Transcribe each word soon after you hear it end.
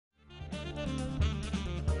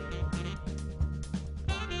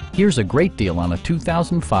Here's a great deal on a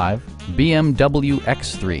 2005 BMW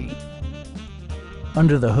X3.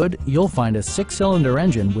 Under the hood, you'll find a 6-cylinder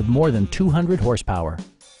engine with more than 200 horsepower,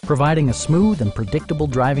 providing a smooth and predictable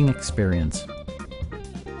driving experience.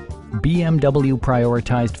 BMW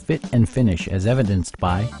prioritized fit and finish as evidenced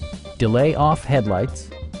by delay-off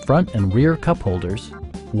headlights, front and rear cup holders,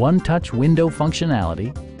 one-touch window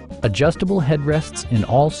functionality, adjustable headrests in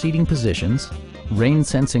all seating positions,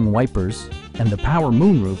 rain-sensing wipers, and the power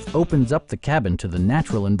moonroof opens up the cabin to the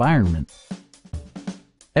natural environment.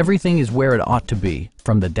 Everything is where it ought to be,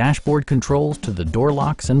 from the dashboard controls to the door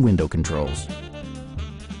locks and window controls.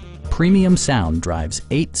 Premium sound drives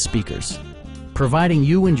 8 speakers, providing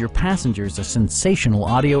you and your passengers a sensational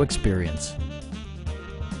audio experience.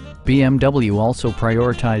 BMW also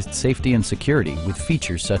prioritized safety and security with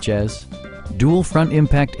features such as dual front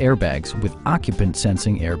impact airbags with occupant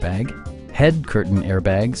sensing airbag, head curtain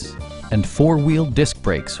airbags, and 4-wheel disc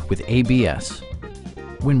brakes with ABS.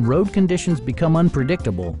 When road conditions become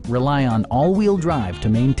unpredictable, rely on all-wheel drive to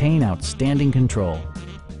maintain outstanding control.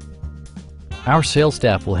 Our sales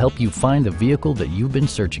staff will help you find the vehicle that you've been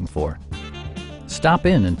searching for. Stop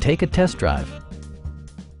in and take a test drive.